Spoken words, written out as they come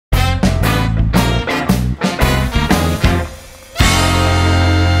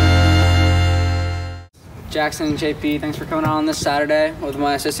Jackson and JP, thanks for coming out on this Saturday with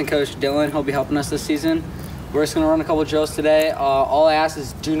my assistant coach, Dylan. He'll be helping us this season. We're just going to run a couple drills today. All I ask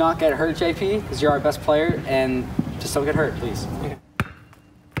is do not get hurt, JP, because you're our best player, and just don't get hurt, please. Okay.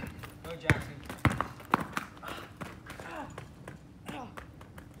 Go, Jackson.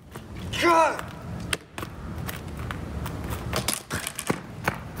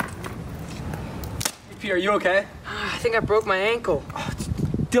 JP, are you okay? I think I broke my ankle.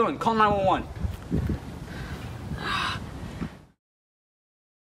 Dylan, call 911.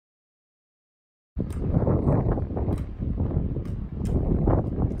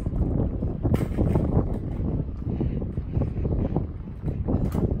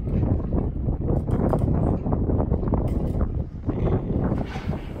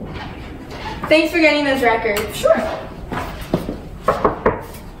 Thanks for getting those records. Sure.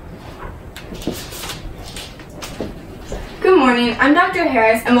 Good morning, I'm Dr.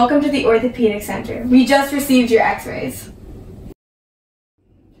 Harris and welcome to the Orthopedic Center. We just received your x-rays.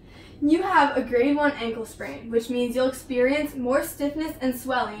 You have a grade 1 ankle sprain, which means you'll experience more stiffness and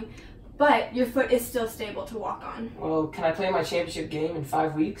swelling, but your foot is still stable to walk on. Well, can I play my championship game in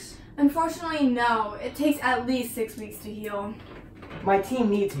 5 weeks? Unfortunately, no. It takes at least 6 weeks to heal. My team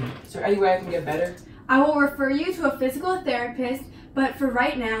needs me. Is there any way I can get better? I will refer you to a physical therapist, but for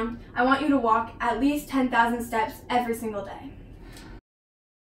right now, I want you to walk at least 10,000 steps every single day.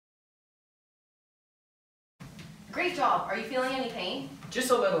 Great job. Are you feeling any pain?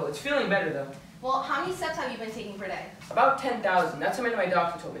 Just a little. It's feeling better though. Well, how many steps have you been taking per day? About 10,000. That's how many my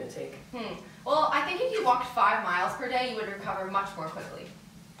doctor told me to take. Well, I think if you walked 5 miles per day, you would recover much more quickly.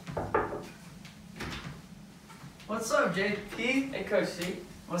 What's up, JP? Hey, Coach C.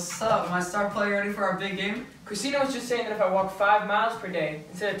 What's up? My star player ready for our big game? Christina was just saying that if I walk 5 miles per day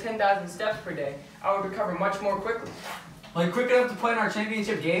instead of 10,000 steps per day, I would recover much more quickly. Like quick enough to play in our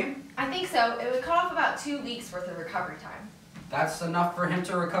championship game? I think so. It would cut off about 2 weeks worth of recovery time. That's enough for him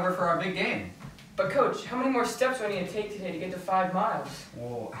to recover for our big game. But Coach, how many more steps do I need to take today to get to 5 miles?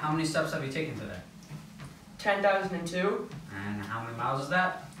 Well, how many steps have you taken today? 10,002. And how many miles is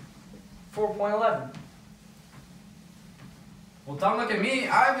that? 4.11. Well, don't look at me.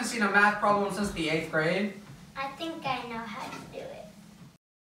 I haven't seen a math problem since the 8th grade. I think I know how to do it.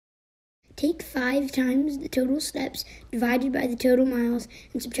 Take 5 times the total steps divided by the total miles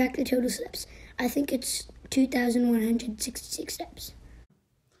and subtract the total steps. I think it's 2,166 steps.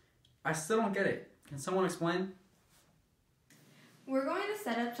 I still don't get it. Can someone explain? We're going to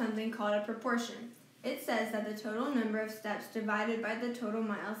set up something called a proportion. It says that the total number of steps divided by the total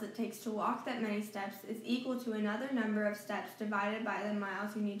miles it takes to walk that many steps is equal to another number of steps divided by the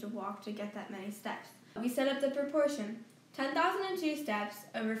miles you need to walk to get that many steps. We set up the proportion. 10,002 steps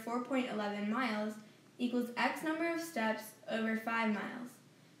over 4.11 miles equals X number of steps over 5 miles.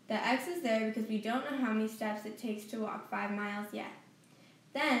 The X is there because we don't know how many steps it takes to walk 5 miles yet.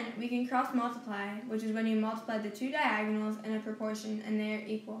 Then we can cross multiply, which is when you multiply the two diagonals in a proportion and they are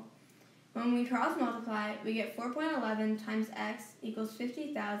equal. When we cross multiply, we get 4.11 times x equals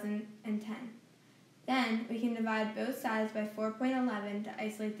 50,010. Then we can divide both sides by 4.11 to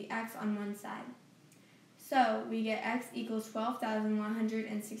isolate the x on one side. So we get x equals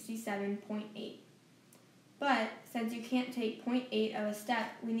 12,167.8. But since you can't take 0.8 of a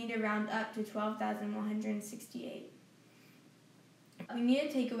step, we need to round up to 12,168. We need to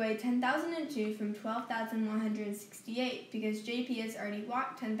take away 10,002 from 12,168 because JP has already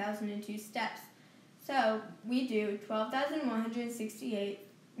walked 10,002 steps. So we do 12,168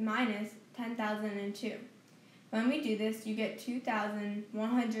 minus 10,002. When we do this, you get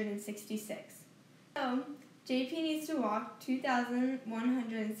 2,166. So JP needs to walk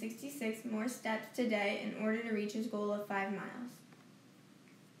 2,166 more steps today in order to reach his goal of 5 miles.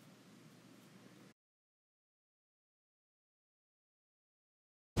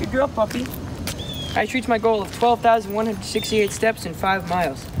 Good girl, puppy. I reached my goal of 12,168 steps in 5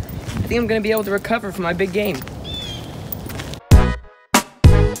 miles. I think I'm going to be able to recover for my big game.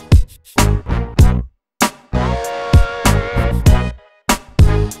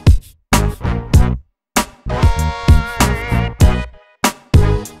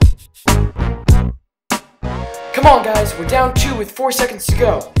 Come on, guys. We're down 2 with 4 seconds to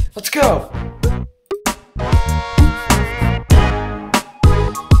go. Let's go.